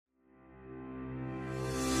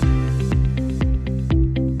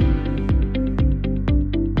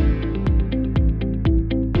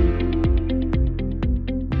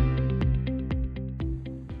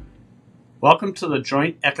Welcome to the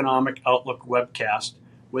Joint Economic Outlook webcast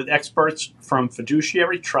with experts from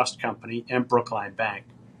Fiduciary Trust Company and Brookline Bank.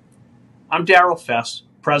 I'm Darrell Fess,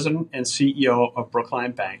 President and CEO of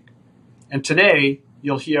Brookline Bank, and today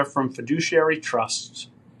you'll hear from Fiduciary Trust's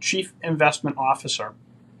Chief Investment Officer,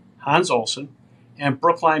 Hans Olsen, and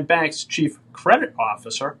Brookline Bank's Chief Credit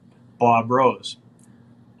Officer, Bob Rose.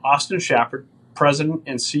 Austin Shepard, President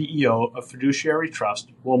and CEO of Fiduciary Trust,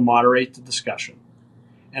 will moderate the discussion,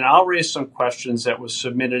 and I'll raise some questions that were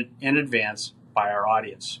submitted in advance by our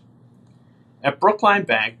audience. At Brookline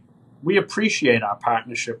Bank, we appreciate our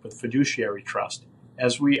partnership with Fiduciary Trust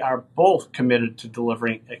as we are both committed to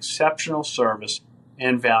delivering exceptional service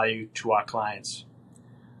and value to our clients.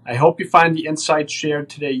 I hope you find the insights shared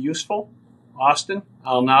today useful. Austin,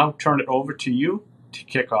 I'll now turn it over to you to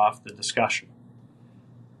kick off the discussion.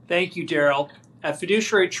 Thank you, Darrell. At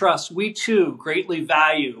Fiduciary Trust, we too greatly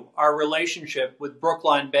value our relationship with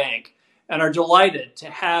Brookline Bank and are delighted to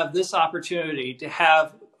have this opportunity to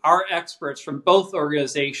have our experts from both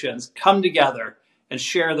organizations come together and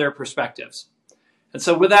share their perspectives. And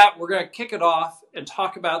so with that, we're going to kick it off and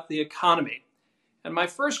talk about the economy. And my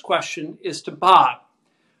first question is to Bob.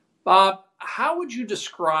 Bob, how would you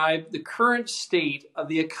describe the current state of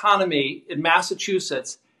the economy in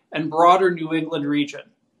Massachusetts and broader New England region?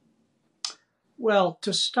 Well,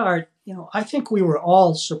 to start, I think we were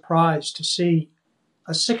all surprised to see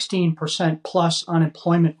a 16% plus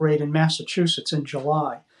unemployment rate in Massachusetts in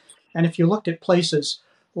July. And if you looked at places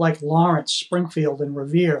like Lawrence, Springfield, and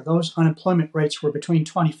Revere, those unemployment rates were between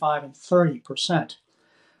 25 and 30%.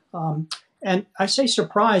 And I say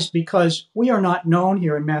surprised because we are not known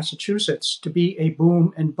here in Massachusetts to be a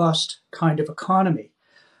boom and bust kind of economy.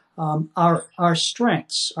 Our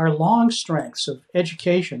strengths, our long strengths of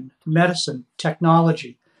education, medicine,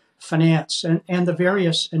 technology, finance, and the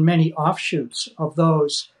various and many offshoots of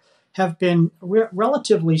those have been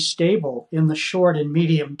relatively stable in the short and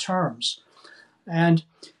medium terms. And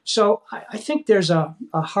so I think there's a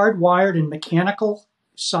hardwired and mechanical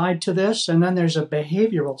side to this, and then there's a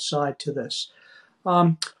behavioral side to this.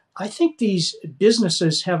 I think these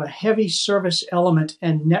businesses have a heavy service element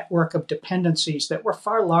and network of dependencies that were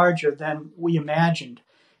far larger than we imagined.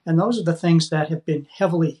 And those are the things that have been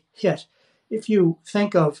heavily hit. If you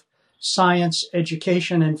think of science,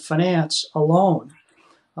 education, and finance alone,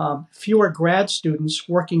 fewer grad students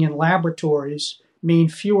working in laboratories mean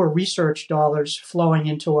fewer research dollars flowing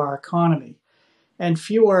into our economy. And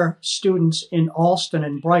fewer students in Allston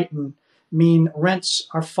and Brighton mean rents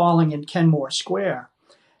are falling in Kenmore Square.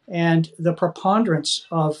 And the preponderance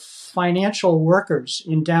of financial workers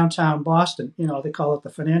in downtown Boston, they call it the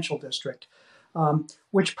financial district,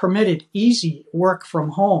 which permitted easy work from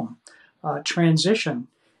home transition.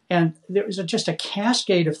 And there was just a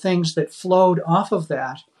cascade of things that flowed off of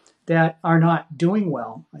that are not doing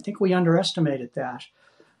well. I think we underestimated that.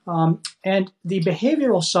 And the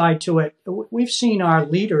behavioral side to it, we've seen our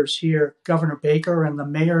leaders here, Governor Baker and the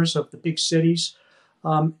mayors of the big cities,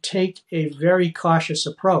 take a very cautious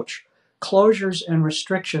approach. Closures and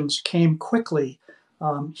restrictions came quickly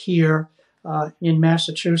here in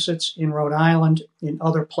Massachusetts, in Rhode Island, in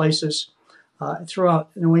other places throughout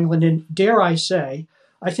New England. And dare I say,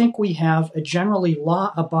 I think we have a generally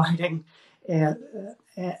law-abiding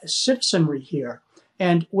citizenry here.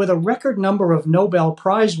 And with a record number of Nobel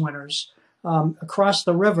Prize winners across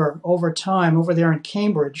the river over time, over there in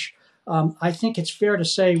Cambridge, I think it's fair to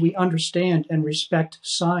say we understand and respect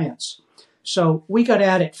science. So we got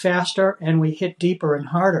at it faster and we hit deeper and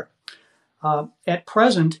harder. At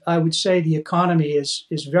present, I would say the economy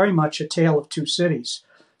is very much a tale of two cities.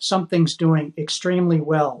 Some things doing extremely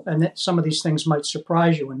well, and that some of these things might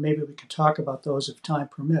surprise you, and maybe we could talk about those if time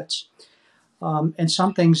permits. And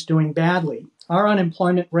some things doing badly. Our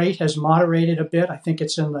unemployment rate has moderated a bit. I think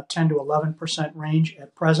it's in the 10 to 11% range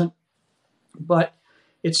at present, but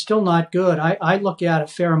it's still not good. I look at a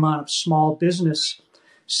fair amount of small business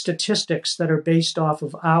statistics that are based off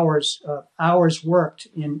of hours worked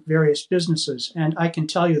in various businesses. And I can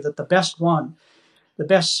tell you that the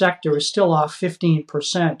best sector is still off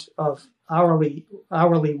 15% of hourly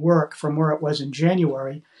work from where it was in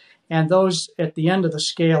January. And those at the end of the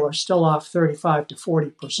scale are still off 35 to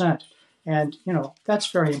 40%. And,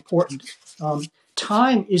 that's very important.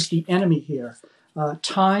 Time is the enemy here.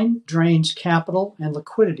 Time drains capital and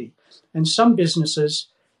liquidity, and some businesses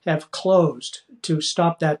have closed to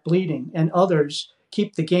stop that bleeding, and others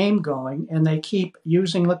keep the game going, and they keep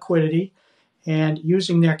using liquidity and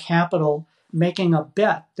using their capital, making a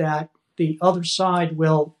bet that the other side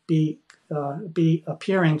will be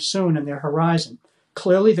appearing soon in their horizon.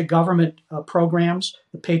 Clearly, the government programs,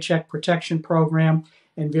 the Paycheck Protection Program,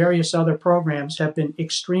 and various other programs have been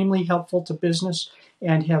extremely helpful to business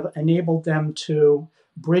and have enabled them to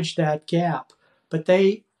bridge that gap. But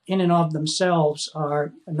they, in and of themselves,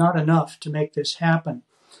 are not enough to make this happen.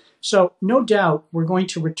 So no doubt we're going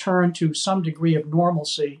to return to some degree of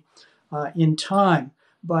normalcy in time.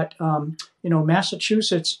 But,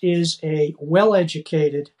 Massachusetts is a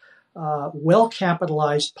well-educated,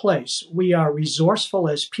 well-capitalized place. We are resourceful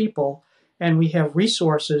as people, and we have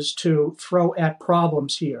resources to throw at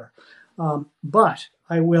problems here. But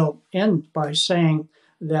I will end by saying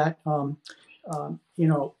that,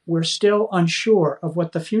 we're still unsure of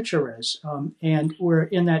what the future is. And we're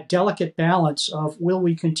in that delicate balance of, will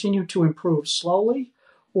we continue to improve slowly,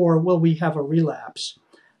 or will we have a relapse?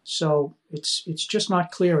 So it's just not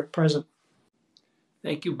clear at present.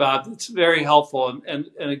 Thank you, Bob. It's very helpful and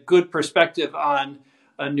a good perspective on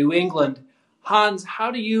New England. Hans, how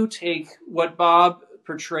do you take what Bob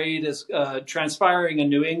portrayed as transpiring in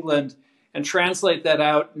New England and translate that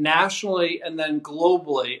out nationally and then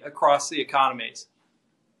globally across the economies?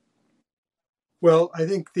 Well, I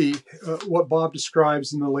think what Bob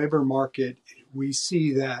describes in the labor market, we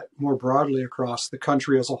see that more broadly across the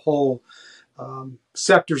country as a whole.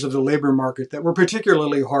 Sectors of the labor market that were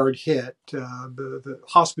particularly hard hit, the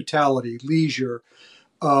hospitality, leisure,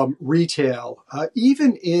 retail,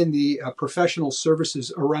 even in the professional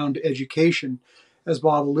services around education, as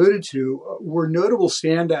Bob alluded to, were notable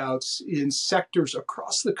standouts in sectors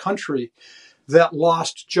across the country that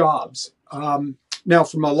lost jobs. Now,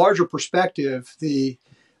 from a larger perspective, the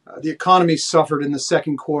economy suffered in the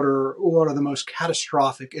second quarter one of the most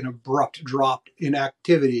catastrophic and abrupt drop in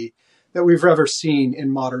activity that we've ever seen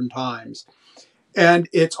in modern times. And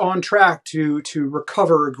it's on track to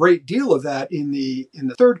recover a great deal of that in the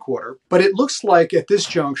third quarter. But it looks like at this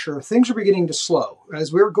juncture, things are beginning to slow.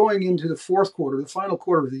 As we're going into the fourth quarter, the final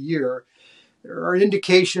quarter of the year, there are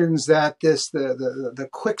indications that the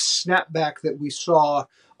quick snapback that we saw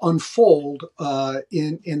unfold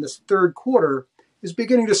in the third quarter is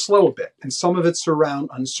beginning to slow a bit. And some of it's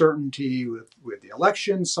around uncertainty with the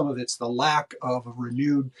election. Some of it's the lack of a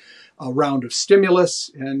renewed round of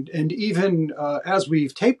stimulus. And even as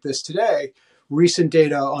we've taped this today, recent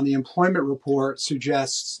data on the employment report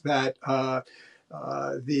suggests that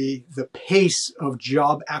the pace of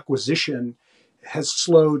job acquisition has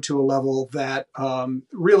slowed to a level that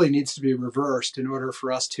really needs to be reversed in order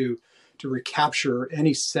for us to recapture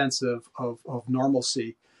any sense of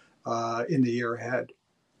normalcy in the year ahead.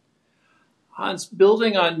 Hans,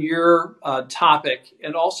 building on your topic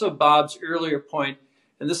and also Bob's earlier point,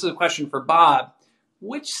 and this is a question for Bob,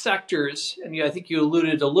 which sectors, and I think you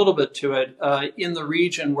alluded a little bit to it, in the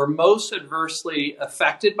region were most adversely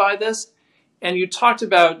affected by this? And you talked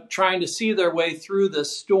about trying to see their way through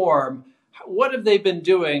this storm. What have they been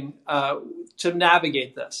doing to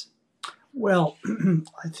navigate this? Well,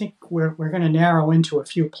 I think we're going to narrow into a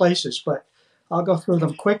few places, but I'll go through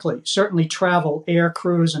them quickly. Certainly travel, air,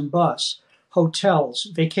 cruise, and bus. Hotels,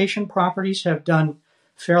 vacation properties have done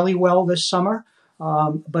fairly well this summer,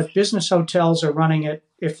 but business hotels are running at,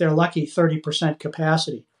 if they're lucky, 30%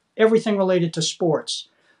 capacity. Everything related to sports,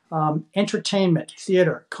 entertainment,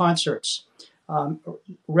 theater, concerts,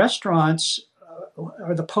 restaurants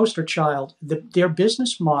are the poster child. Their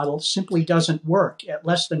business model simply doesn't work at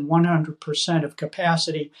less than 100% of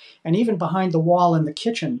capacity. And even behind the wall in the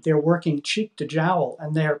kitchen, they're working cheek to jowl,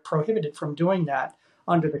 and they're prohibited from doing that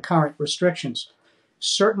under the current restrictions.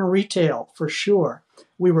 Certain retail, for sure.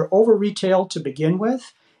 We were over-retailed to begin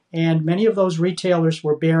with, and many of those retailers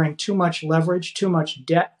were bearing too much leverage, too much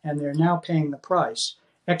debt, and they're now paying the price.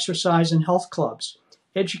 Exercise and health clubs.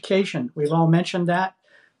 Education, we've all mentioned that.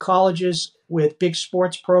 Colleges with big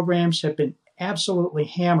sports programs have been absolutely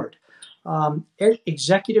hammered.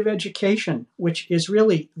 Executive education, which is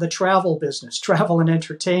really the travel business, travel and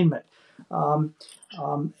entertainment,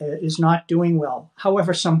 is not doing well.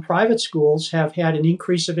 However, some private schools have had an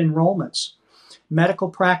increase of enrollments. Medical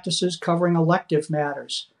practices covering elective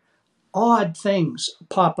matters. Odd things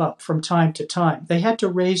pop up from time to time. They had to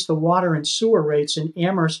raise the water and sewer rates in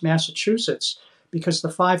Amherst, Massachusetts, because the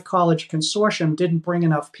 5-college consortium didn't bring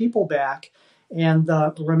enough people back, and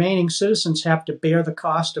the remaining citizens have to bear the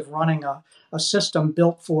cost of running a system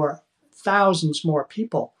built for thousands more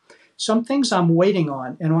people. Some things I'm waiting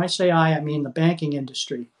on, and when I say I mean the banking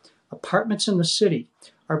industry. Apartments in the city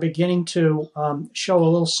are beginning to show a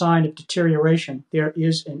little sign of deterioration. There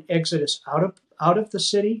is an exodus out of the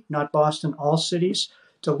city, not Boston, all cities,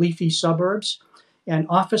 to leafy suburbs. And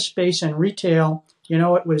office space and retail,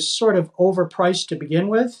 it was sort of overpriced to begin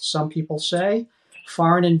with, some people say.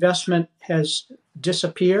 Foreign investment has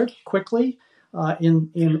disappeared quickly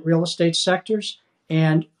in real estate sectors.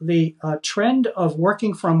 And the trend of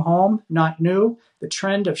working from home, not new. The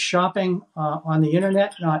trend of shopping on the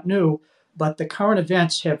internet, not new. But the current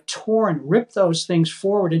events have ripped those things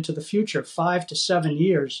forward into the future, 5 to 7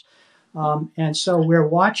 years. And so we're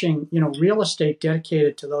watching, real estate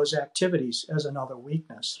dedicated to those activities as another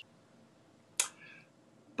weakness.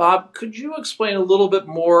 Bob, could you explain a little bit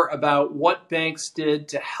more about what banks did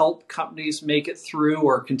to help companies make it through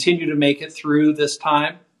or continue to make it through this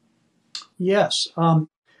time? Yes.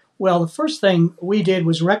 Well, the first thing we did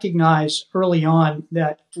was recognize early on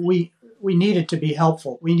that we needed to be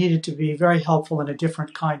helpful. We needed to be very helpful in a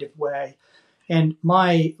different kind of way. And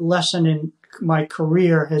my lesson in my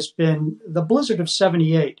career has been the blizzard of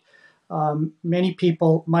 '78. Many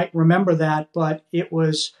people might remember that, but it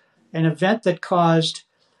was an event that caused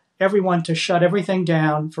everyone to shut everything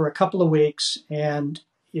down for a couple of weeks. And,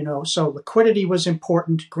 so liquidity was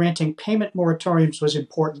important. Granting payment moratoriums was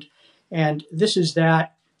important. And this is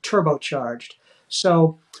that turbocharged.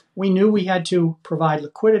 So we knew we had to provide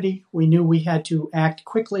liquidity. We knew we had to act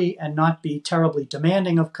quickly and not be terribly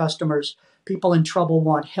demanding of customers. People in trouble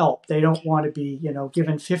want help. They don't want to be,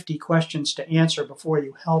 given 50 questions to answer before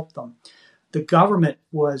you help them. The government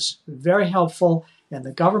was very helpful, and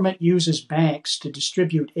the government uses banks to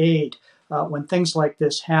distribute aid when things like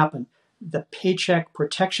this happen. The Paycheck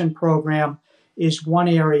Protection Program is one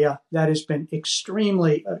area that has been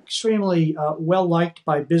extremely well liked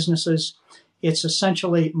by businesses. It's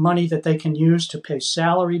essentially money that they can use to pay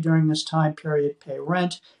salary during this time period, pay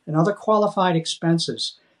rent, and other qualified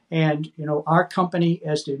expenses. And, our company,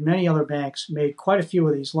 as did many other banks, made quite a few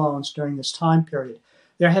of these loans during this time period.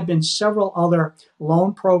 There have been several other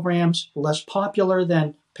loan programs, less popular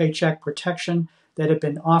than Paycheck Protection, that have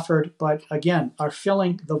been offered, but again, are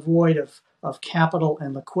filling the void of capital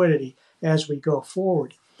and liquidity as we go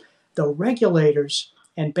forward. The regulators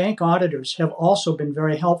and bank auditors have also been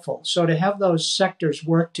very helpful. So to have those sectors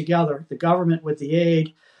work together, the government with the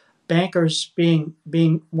aid, bankers being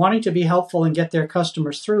wanting to be helpful and get their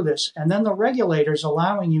customers through this, and then the regulators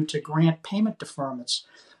allowing you to grant payment deferments.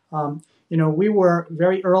 We were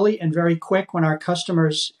very early and very quick when our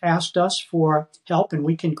customers asked us for help, and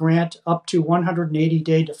we can grant up to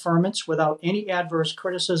 180-day deferments without any adverse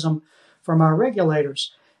criticism from our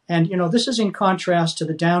regulators. And, this is in contrast to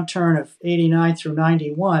the downturn of '89 through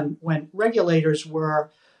 '91, when regulators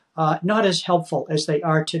were not as helpful as they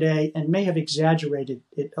are today and may have exaggerated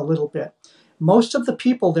it a little bit. Most of the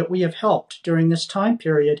people that we have helped during this time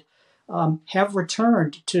period have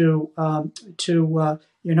returned to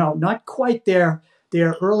not quite their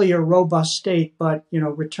earlier robust state, but,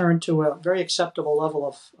 returned to a very acceptable level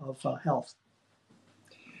of health.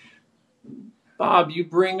 Bob, you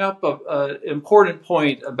bring up an important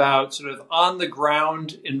point about sort of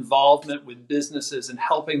on-the-ground involvement with businesses and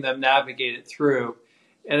helping them navigate it through.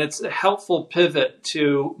 And it's a helpful pivot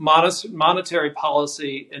to monetary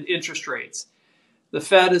policy and interest rates. The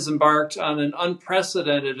Fed has embarked on an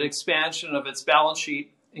unprecedented expansion of its balance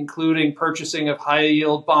sheet, including purchasing of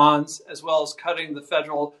high-yield bonds, as well as cutting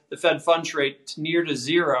the Fed funds rate to near to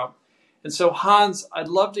zero. And so, Hans, I'd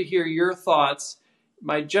love to hear your thoughts.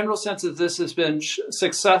 My general sense is this has been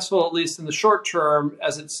successful, at least in the short term,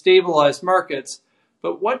 as it stabilized markets.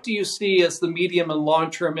 But what do you see as the medium and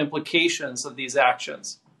long-term implications of these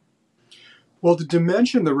actions? Well, to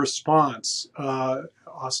dimension the response,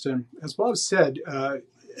 Austin, as Bob said, a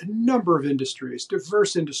number of industries,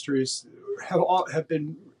 diverse industries, have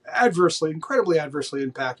been incredibly adversely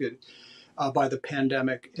impacted by the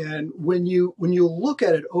pandemic. And when you look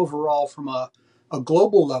at it overall from a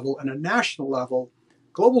global level and a national level,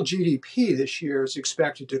 global GDP this year is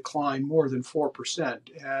expected to decline more than 4%,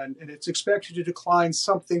 and it's expected to decline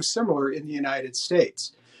something similar in the United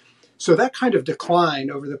States. So that kind of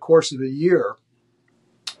decline over the course of the year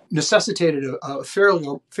necessitated a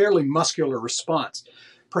fairly muscular response.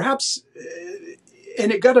 Perhaps,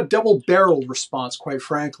 and it got a double-barreled response, quite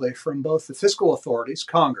frankly, from both the fiscal authorities,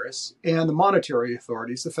 Congress, and the monetary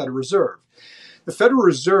authorities, the Federal Reserve. The Federal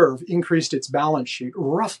Reserve increased its balance sheet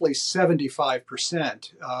roughly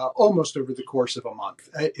 75%, almost over the course of a month.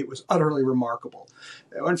 It was utterly remarkable.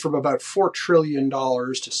 It went from about $4 trillion to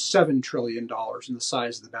 $7 trillion in the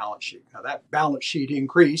size of the balance sheet. Now, that balance sheet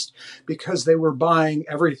increased because they were buying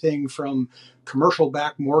everything from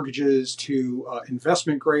commercial-backed mortgages to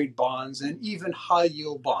investment-grade bonds and even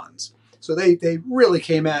high-yield bonds. So they really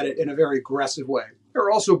came at it in a very aggressive way. They were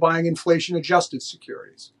also buying inflation-adjusted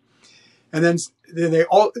securities. And then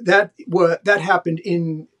that happened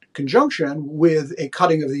in conjunction with a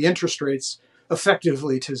cutting of the interest rates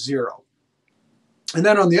effectively to zero. And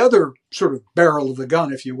then on the other sort of barrel of the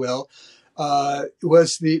gun, if you will,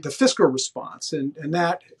 was the fiscal response, and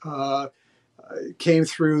that came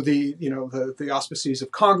through the auspices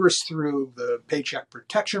of Congress, through the Paycheck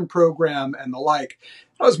Protection Program and the like.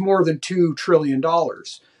 That was more than $2 trillion.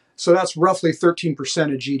 So that's roughly 13%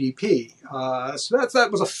 of GDP. So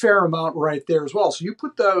that was a fair amount right there as well. So you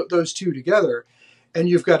put those two together, and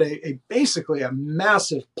you've got basically a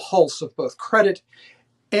massive pulse of both credit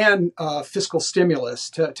and fiscal stimulus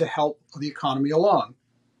to help the economy along.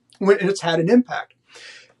 And it's had an impact.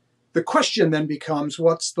 The question then becomes,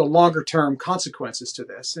 what's the longer term consequences to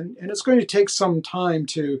this? And it's going to take some time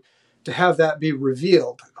to have that be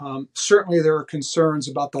revealed. Certainly there are concerns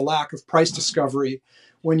about the lack of price discovery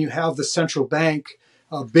when you have the central bank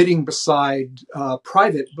bidding beside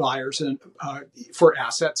private buyers and for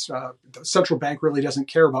assets. The central bank really doesn't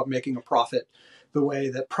care about making a profit the way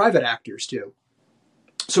that private actors do.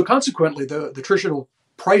 So consequently, the traditional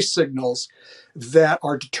price signals that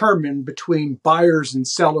are determined between buyers and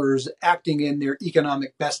sellers acting in their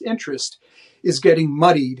economic best interest is getting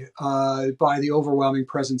muddied by the overwhelming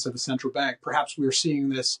presence of the central bank. Perhaps we're seeing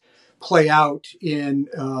this play out in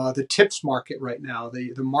the TIPS market right now,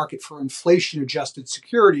 the market for inflation-adjusted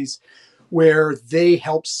securities, where they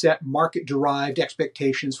help set market-derived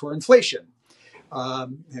expectations for inflation.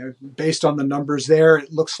 Based on the numbers there,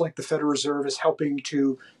 it looks like the Federal Reserve is helping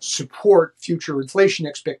to support future inflation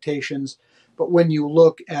expectations. But when you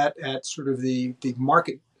look at sort of the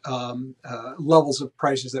market levels of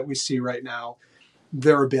prices that we see right now,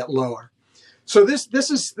 they're a bit lower. So this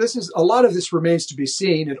is a lot of this remains to be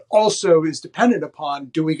seen. It also is dependent upon,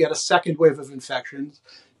 do we get a second wave of infections?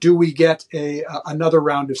 Do we get another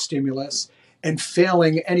round of stimulus? And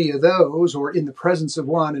failing any of those, or in the presence of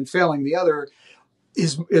one and failing the other,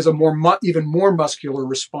 is a even more muscular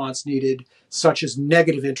response needed, such as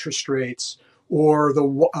negative interest rates or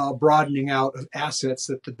the broadening out of assets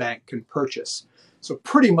that the bank can purchase. So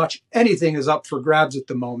pretty much anything is up for grabs at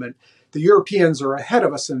the moment. The Europeans are ahead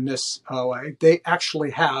of us in this way. They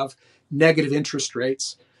actually have negative interest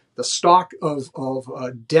rates. The stock of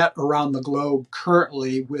debt around the globe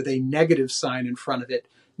currently with a negative sign in front of it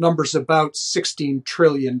numbers about $16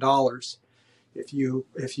 trillion. If you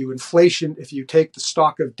take the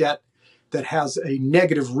stock of debt that has a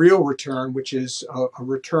negative real return, which is a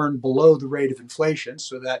return below the rate of inflation,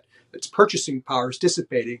 so that its purchasing power is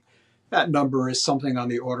dissipating, that number is something on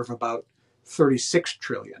the order of about 36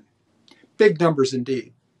 trillion. Big numbers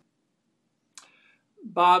indeed.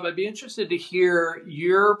 Bob, I'd be interested to hear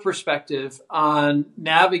your perspective on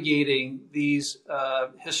navigating these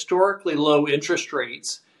historically low interest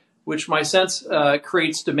rates, which my sense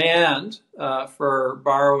creates demand for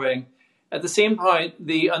borrowing. At the same point,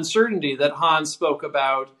 the uncertainty that Hans spoke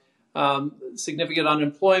about, significant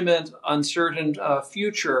unemployment, uncertain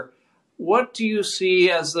future. What do you see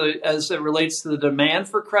as it relates to the demand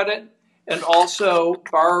for credit and also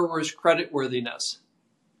borrowers' creditworthiness?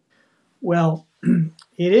 Well,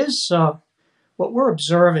 it is what we're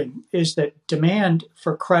observing is that demand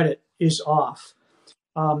for credit is off.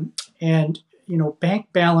 And bank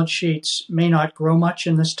balance sheets may not grow much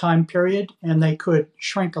in this time period, and they could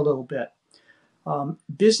shrink a little bit.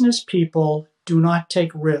 Business people do not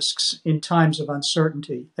take risks in times of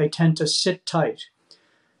uncertainty. They tend to sit tight.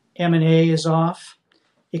 M&A is off,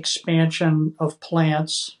 expansion of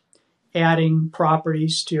plants, adding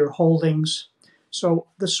properties to your holdings. So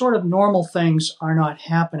the sort of normal things are not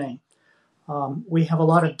happening. We have a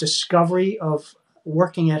lot of discovery of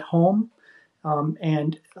working at home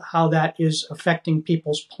and how that is affecting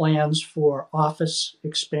people's plans for office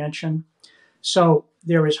expansion. So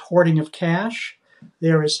there is hoarding of cash.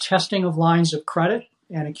 There is testing of lines of credit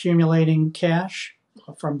and accumulating cash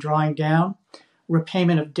from drawing down,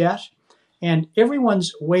 repayment of debt, and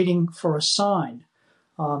everyone's waiting for a sign.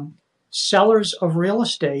 Sellers of real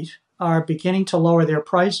estate are beginning to lower their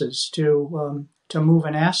prices to move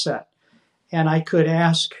an asset. And I could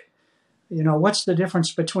ask, what's the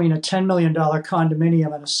difference between a $10 million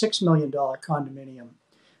condominium and a $6 million condominium?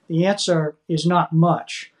 The answer is not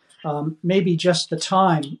much. Maybe just the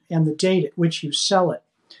time and the date at which you sell it.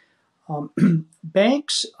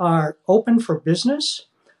 Banks are open for business.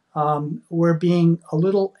 We're being a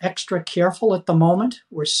little extra careful at the moment.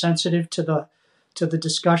 We're sensitive to the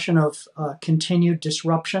discussion of continued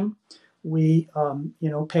disruption. We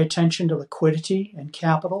pay attention to liquidity and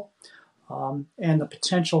capital and the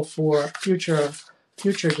potential for future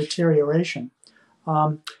deterioration.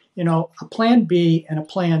 A plan B and a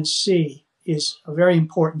plan C is a very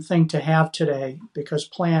important thing to have today because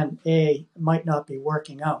plan A might not be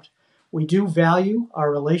working out. We do value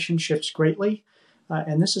our relationships greatly.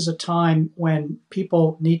 And this is a time when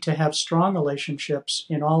people need to have strong relationships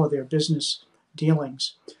in all of their business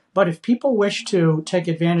dealings. But if people wish to take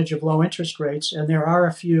advantage of low interest rates, and there are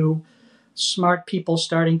a few smart people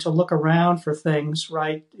starting to look around for things,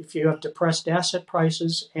 right? If you have depressed asset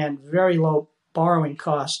prices and very low borrowing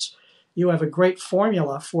costs, you have a great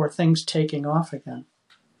formula for things taking off again.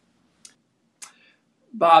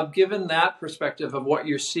 Bob, given that perspective of what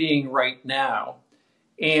you're seeing right now,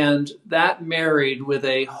 and that married with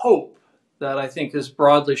a hope that I think is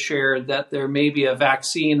broadly shared that there may be a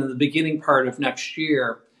vaccine in the beginning part of next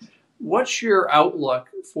year, what's your outlook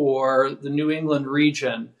for the New England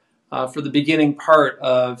region for the beginning part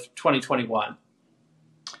of 2021?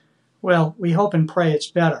 Well, we hope and pray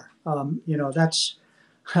it's better.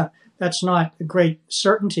 That's not a great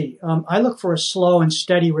certainty. I look for a slow and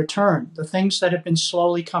steady return. The things that have been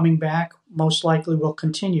slowly coming back most likely will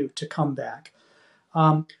continue to come back.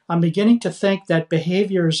 I'm beginning to think that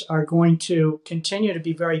behaviors are going to continue to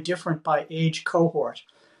be very different by age cohort.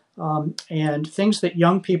 And things that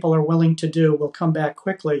young people are willing to do will come back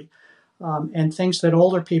quickly. And things that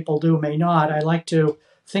older people do may not. I like to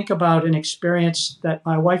think about an experience that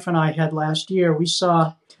my wife and I had last year. We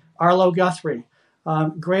saw Arlo Guthrie,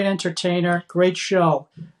 great entertainer, great show.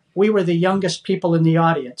 We were the youngest people in the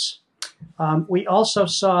audience. We also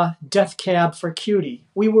saw Death Cab for Cutie.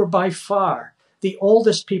 We were by far the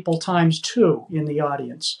oldest people times 2 in the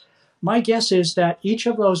audience. My guess is that each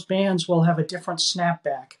of those bands will have a different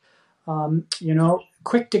snapback.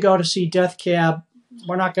 Quick to go to see Death Cab,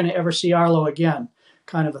 we're not going to ever see Arlo again,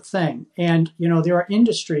 kind of a thing. And, there are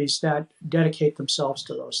industries that dedicate themselves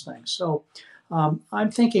to those things. So I'm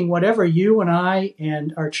thinking whatever you and I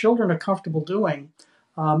and our children are comfortable doing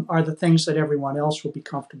are the things that everyone else will be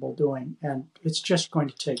comfortable doing. And it's just going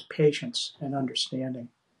to take patience and understanding.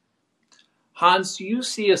 Hans, do you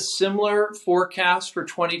see a similar forecast for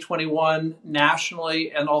 2021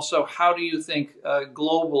 nationally? And also, how do you think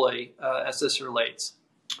globally as this relates?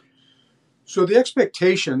 So the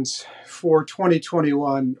expectations for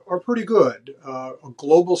 2021 are pretty good. A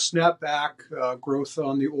global snapback, growth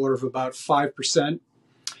on the order of about 5%.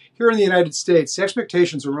 Here in the United States, the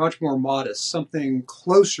expectations are much more modest, something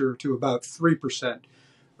closer to about 3%,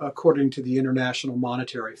 according to the International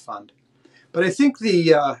Monetary Fund. But I think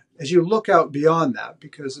as you look out beyond that,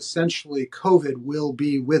 because essentially COVID will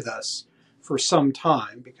be with us for some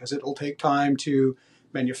time, because it'll take time to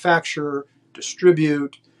manufacture,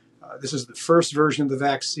 distribute. This is the first version of the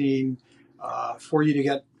vaccine for you to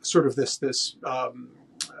get sort of this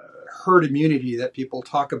herd immunity that people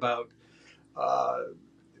talk about.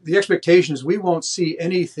 The expectation is we won't see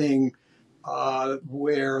anything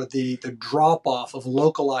where the drop-off of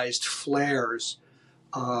localized flares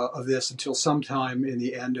of this until sometime in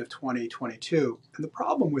the end of 2022. And the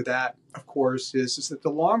problem with that, of course, is that the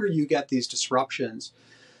longer you get these disruptions,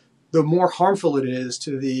 the more harmful it is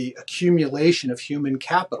to the accumulation of human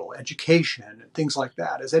capital, education, and things like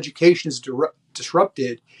that. As education is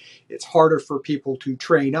disrupted, it's harder for people to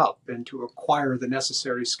train up and to acquire the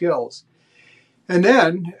necessary skills. And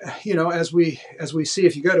then, as we see,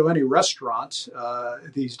 if you go to any restaurant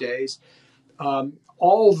these days,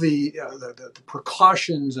 all the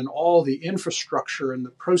precautions and all the infrastructure and the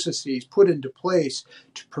processes put into place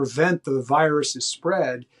to prevent the virus's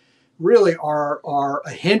spread really are a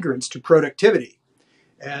hindrance to productivity.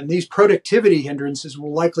 And these productivity hindrances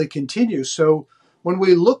will likely continue. So when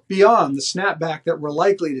we look beyond the snapback that we're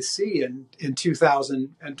likely to see in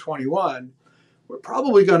 2021, we're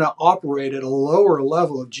probably going to operate at a lower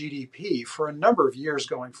level of GDP for a number of years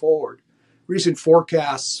going forward. Recent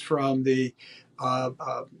forecasts from the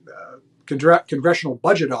Congressional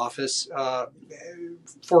Budget Office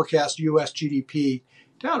forecast U.S. GDP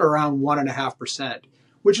down around 1.5%,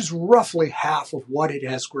 which is roughly half of what it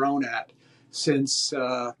has grown at since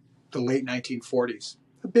the late 1940s.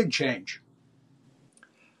 A big change.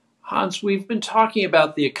 Hans, we've been talking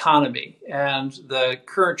about the economy and the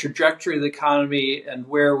current trajectory of the economy and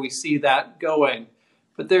where we see that going.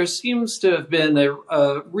 But there seems to have been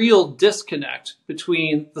a real disconnect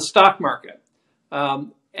between the stock market.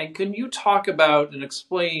 And can you talk about and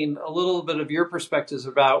explain a little bit of your perspectives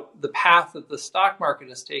about the path that the stock market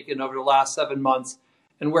has taken over the last 7 months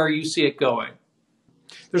and where you see it going?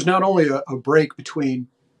 There's not only a break between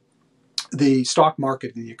the stock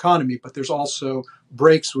market and the economy, but there's also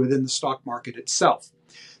breaks within the stock market itself.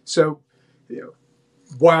 So,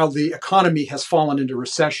 while the economy has fallen into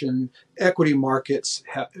recession, equity markets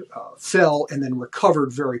fell and then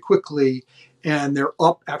recovered very quickly, and they're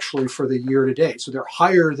up actually for the year to date. So they're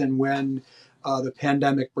higher than when the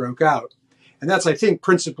pandemic broke out. And that's, I think,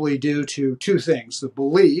 principally due to two things. The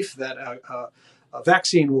belief that a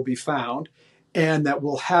vaccine will be found and that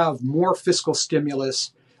we'll have more fiscal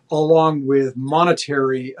stimulus along with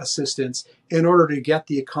monetary assistance in order to get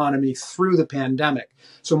the economy through the pandemic.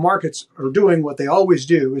 So markets are doing what they always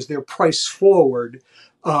do, is they're price forward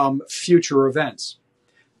future events.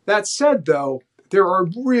 That said, though, there are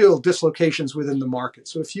real dislocations within the market.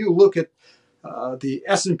 So if you look at the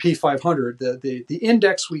S&P 500, the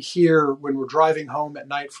index we hear when we're driving home at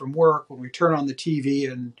night from work, when we turn on the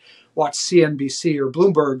TV and watch CNBC or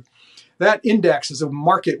Bloomberg, that index is a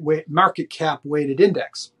market cap weighted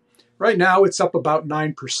index. Right now, it's up about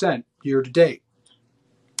 9% year to date.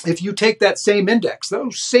 If you take that same index,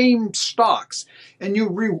 those same stocks, and you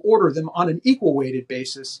reorder them on an equal weighted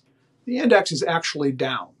basis, the index is actually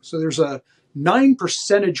down. So there's a 9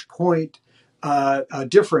 percentage point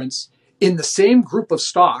difference in the same group of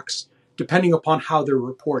stocks, depending upon how they're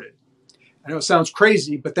reported. I know it sounds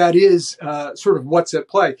crazy, but that is sort of what's at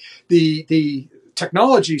play. The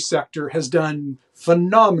technology sector has done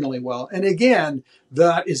phenomenally well. And again,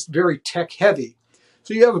 that is very tech heavy.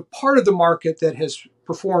 So you have a part of the market that has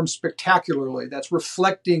performed spectacularly. That's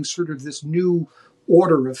reflecting sort of this new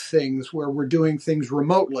order of things where we're doing things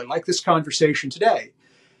remotely, like this conversation today.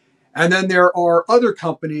 And then there are other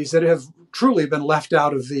companies that have truly been left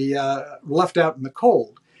out in the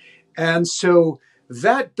cold. And so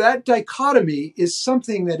that dichotomy is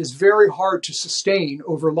something that is very hard to sustain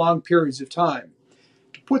over long periods of time.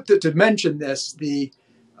 To mention this, the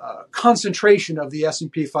concentration of the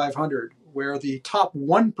S&P 500, where the top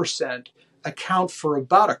 1% account for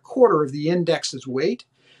about a quarter of the index's weight,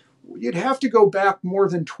 you'd have to go back more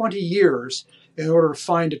than 20 years in order to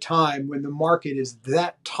find a time when the market is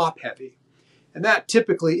that top heavy. And that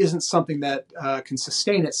typically isn't something that can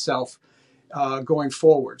sustain itself going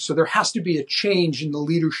forward. So there has to be a change in the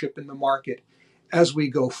leadership in the market as we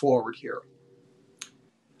go forward here.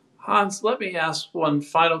 Hans, let me ask one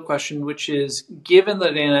final question, which is, given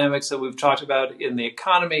the dynamics that we've talked about in the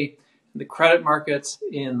economy, in the credit markets,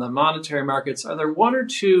 in the monetary markets, are there one or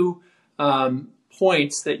two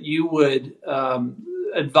points that you would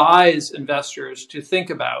advise investors to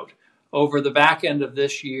think about over the back end of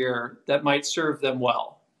this year that might serve them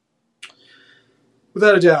well?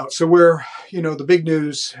 Without a doubt. So the big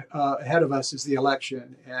news ahead of us is the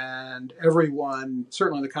election, and everyone,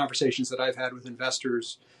 certainly in the conversations that I've had with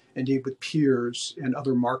investors, indeed with peers and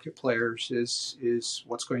other market players, is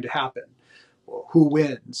what's going to happen. Well, who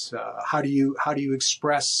wins? How do you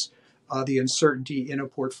express the uncertainty in a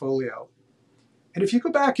portfolio? And if you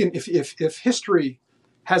go back and if history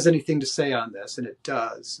has anything to say on this, and it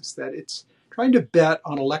does, is that it's trying to bet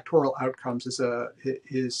on electoral outcomes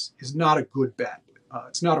is not a good bet.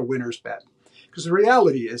 It's not a winner's bet, because the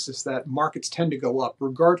reality is that markets tend to go up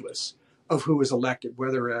regardless of who is elected,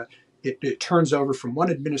 whether it turns over from one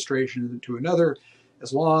administration to another.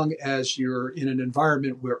 As long as you're in an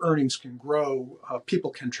environment where earnings can grow,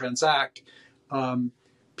 people can transact,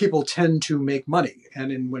 people tend to make money.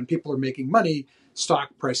 And when people are making money, stock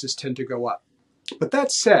prices tend to go up. But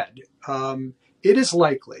that said, it is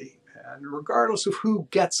likely, and regardless of who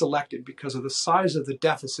gets elected, because of the size of the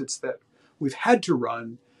deficits that we've had to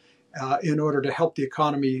run in order to help the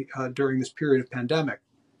economy during this period of pandemic,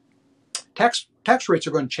 tax rates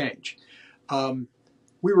are going to change.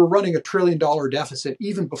 We were running $1 trillion deficit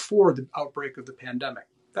even before the outbreak of the pandemic.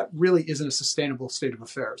 That really isn't a sustainable state of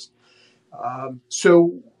affairs.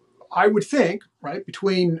 So I would think, right,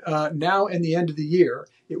 between now and the end of the year,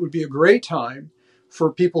 it would be a great time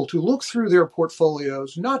for people to look through their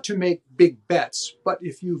portfolios, not to make big bets, but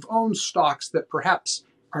if you've owned stocks that perhaps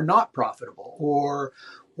are not profitable or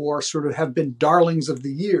sort of have been darlings of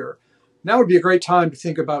the year, now would be a great time to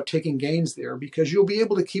think about taking gains there, because you'll be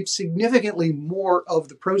able to keep significantly more of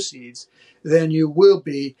the proceeds than you will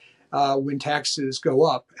be when taxes go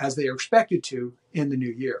up, as they are expected to in the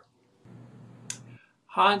new year.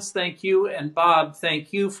 Hans, thank you. And Bob,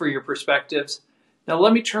 thank you for your perspectives. Now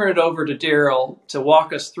let me turn it over to Daryl to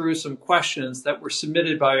walk us through some questions that were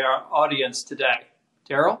submitted by our audience today.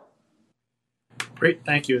 Daryl? Great,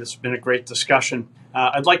 thank you. This has been a great discussion.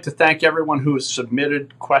 I'd like to thank everyone who has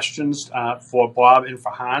submitted questions for Bob and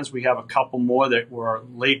for Hans. We have a couple more that were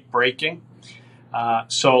late breaking.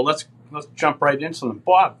 So let's jump right into them.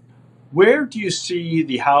 Bob, where do you see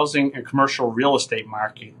the housing and commercial real estate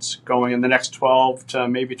markets going in the next 12 to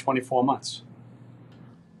maybe 24 months?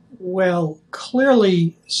 Well,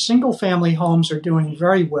 clearly, single-family homes are doing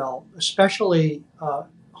very well, especially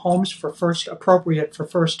homes appropriate for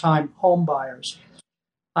first-time home buyers.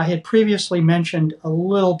 I had previously mentioned a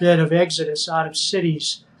little bit of exodus out of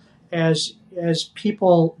cities as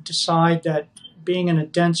people decide that being in a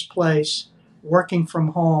dense place, working from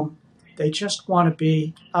home, They just want to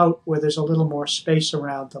be out where there's a little more space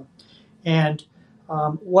around them. And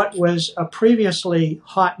what was a previously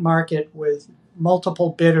hot market with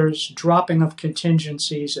multiple bidders, dropping of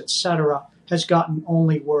contingencies, etc., has gotten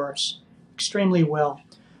only worse, extremely well.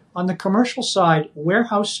 On the commercial side,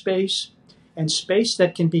 warehouse space and space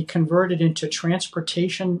that can be converted into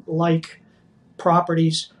transportation-like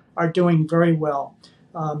properties are doing very well.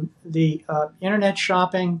 The internet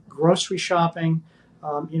shopping, grocery shopping,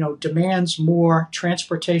 demands more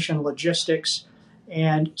transportation logistics,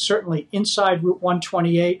 and certainly inside Route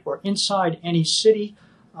 128 or inside any city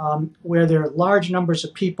where there are large numbers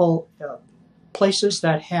of people, places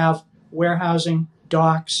that have warehousing,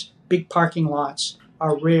 docks, big parking lots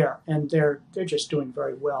are rare, and they're just doing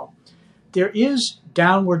very well. There is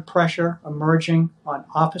downward pressure emerging on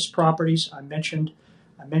office properties. I mentioned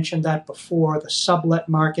that before. The sublet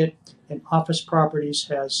market in office properties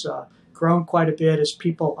has grown quite a bit as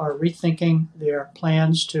people are rethinking their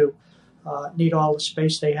plans to need all the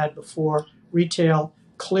space they had before. Retail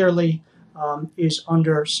clearly is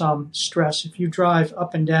under some stress. If you drive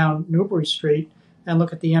up and down Newbury Street and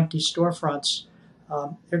look at the empty storefronts,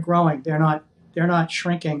 they're growing. They're not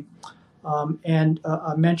shrinking. And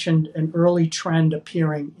I mentioned an early trend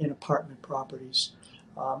appearing in apartment properties.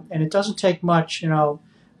 And it doesn't take much in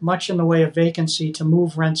the way of vacancy to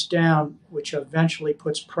move rents down, which eventually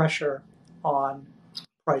puts pressure on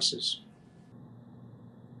prices.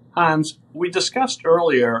 Hans, we discussed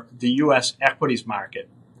earlier the U.S. equities market.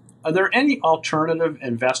 Are there any alternative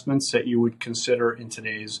investments that you would consider in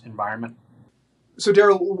today's environment? So,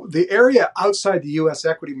 Daryl, the area outside the U.S.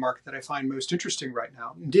 equity market that I find most interesting right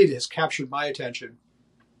now, indeed has captured my attention,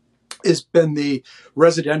 has been the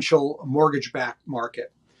residential mortgage-backed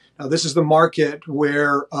market. Now, this is the market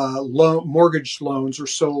where mortgage loans are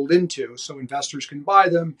sold into, so investors can buy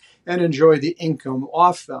them and enjoy the income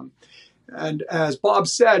off them. And as Bob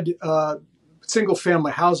said,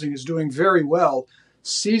 single-family housing is doing very well.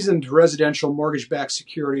 Seasoned residential mortgage-backed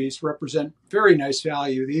securities represent very nice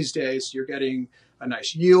value these days. You're getting a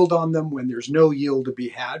nice yield on them when there's no yield to be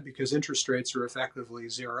had because interest rates are effectively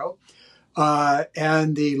zero.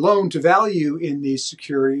 And the loan to value in these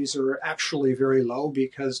securities are actually very low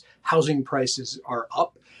because housing prices are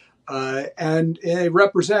up. And they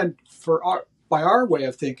represent, by our way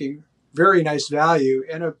of thinking, very nice value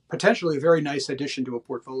and potentially a very nice addition to a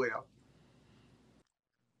portfolio.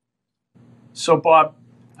 So, Bob,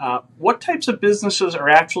 what types of businesses are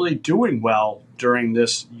actually doing well during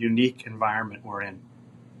this unique environment we're in?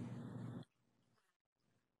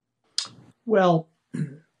 Well,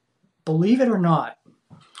 believe it or not,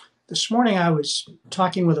 this morning I was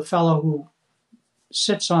talking with a fellow who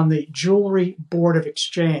sits on the Jewelry Board of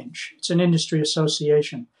Exchange. It's an industry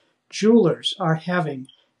association. Jewelers are having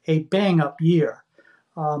a bang-up year.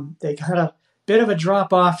 They had a bit of a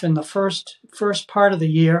drop-off in the first part of the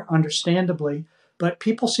year, understandably, but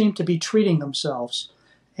people seem to be treating themselves.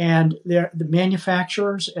 And the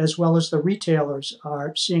manufacturers as well as the retailers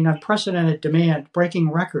are seeing unprecedented demand, breaking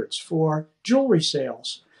records for jewelry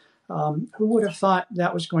sales. Who would have thought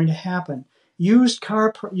that was going to happen? Used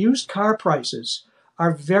car prices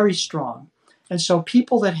are very strong. And so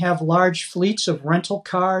people that have large fleets of rental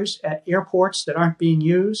cars at airports that aren't being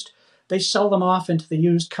used, they sell them off into the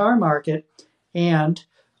used car market. And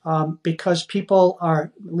because people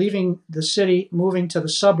are leaving the city, moving to the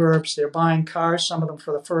suburbs, they're buying cars, some of them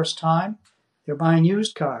for the first time. They're buying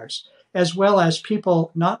used cars, as well as people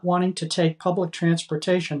not wanting to take public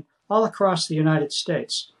transportation all across the United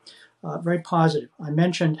States. Very positive. I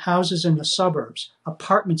mentioned houses in the suburbs.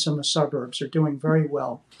 Apartments in the suburbs are doing very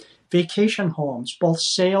well. Vacation homes, both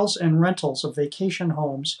sales and rentals of vacation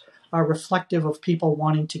homes, are reflective of people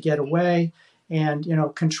wanting to get away and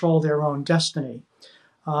control their own destiny.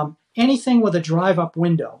 Anything with a drive-up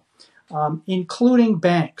window, including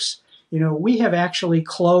banks. We have actually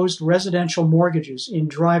closed residential mortgages in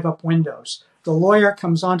drive-up windows. The lawyer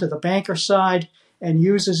comes onto the banker side and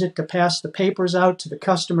uses it to pass the papers out to the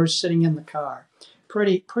customers sitting in the car.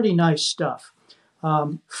 Pretty nice stuff.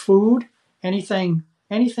 Food, anything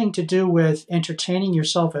to do with entertaining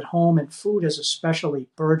yourself at home, and food is especially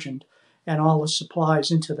burgeoned, and all the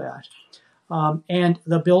supplies into that. And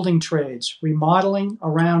the building trades, remodeling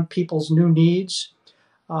around people's new needs.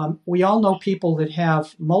 We all know people that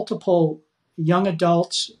have multiple young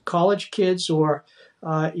adults, college kids, or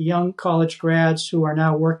young college grads who are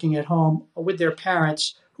now working at home with their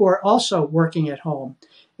parents who are also working at home.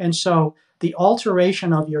 And so the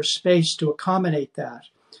alteration of your space to accommodate that,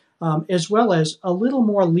 as well as a little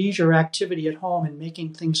more leisure activity at home and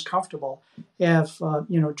making things comfortable, have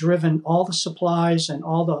driven all the supplies and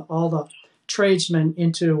all the tradesmen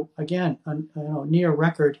into, again, near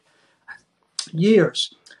record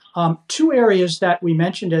years. Two areas that we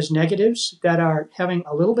mentioned as negatives that are having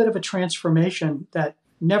a little bit of a transformation that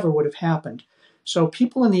never would have happened. So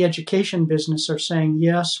people in the education business are saying,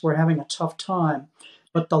 yes, we're having a tough time.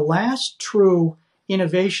 But the last true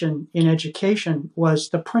innovation in education was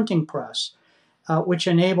the printing press, which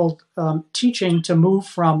enabled teaching to move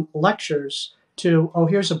from lectures to, oh,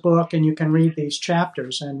 here's a book and you can read these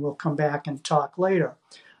chapters, and we'll come back and talk later.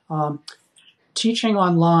 Teaching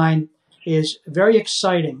online is very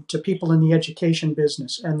exciting to people in the education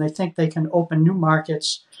business, and they think they can open new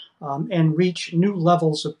markets and reach new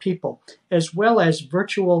levels of people, as well as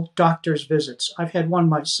virtual doctor's visits. I've had one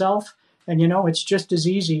myself, and it's just as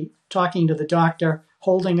easy talking to the doctor,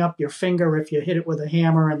 holding up your finger if you hit it with a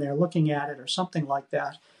hammer and they're looking at it or something like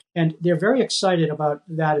that. And they're very excited about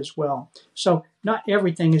that as well. So not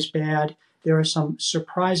everything is bad. There are some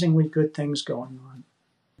surprisingly good things going on.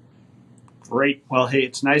 Great. Well, hey,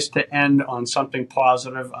 it's nice to end on something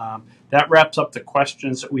positive. That wraps up the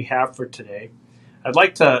questions that we have for today. I'd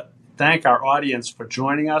like to thank our audience for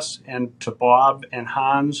joining us, and to Bob and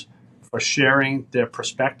Hans for sharing their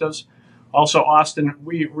perspectives. Also, Austin,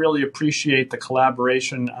 we really appreciate the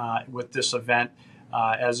collaboration with this event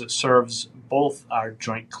as it serves both our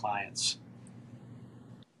joint clients.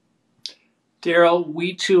 Daryl,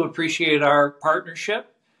 we too appreciate our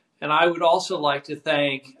partnership, and I would also like to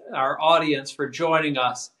thank our audience for joining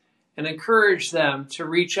us and encourage them to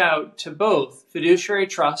reach out to both Fiduciary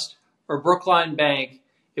Trust or Brookline Bank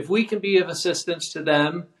if we can be of assistance to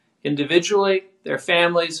them individually, their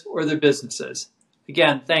families, or their businesses.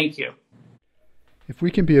 Again, thank you. If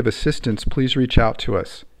we can be of assistance, please reach out to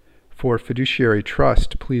us. For Fiduciary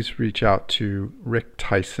Trust, please reach out to Rick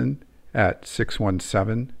Tyson at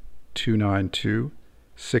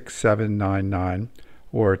 617-292-6799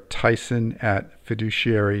 or Tyson at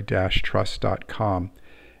fiduciary-trust.com.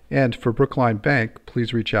 And for Brookline Bank,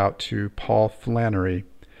 please reach out to Paul Flannery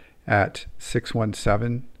at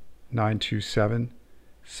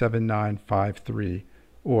 617-927-7953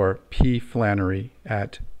 or pflannery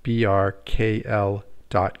at brkl.com.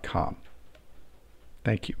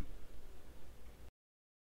 Thank you.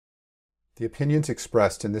 The opinions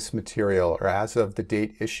expressed in this material are as of the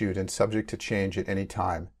date issued and subject to change at any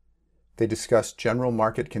time. They discuss general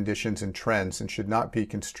market conditions and trends and should not be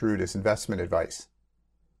construed as investment advice.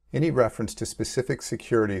 Any reference to specific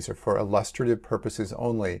securities are for illustrative purposes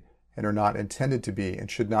only and are not intended to be and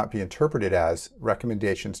should not be interpreted as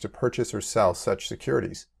recommendations to purchase or sell such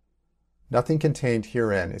securities. Nothing contained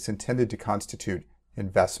herein is intended to constitute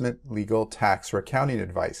investment, legal, tax, or accounting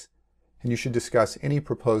advice, and you should discuss any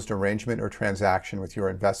proposed arrangement or transaction with your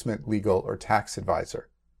investment, legal, or tax advisor.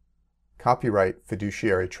 Copyright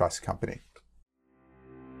Fiduciary Trust Company.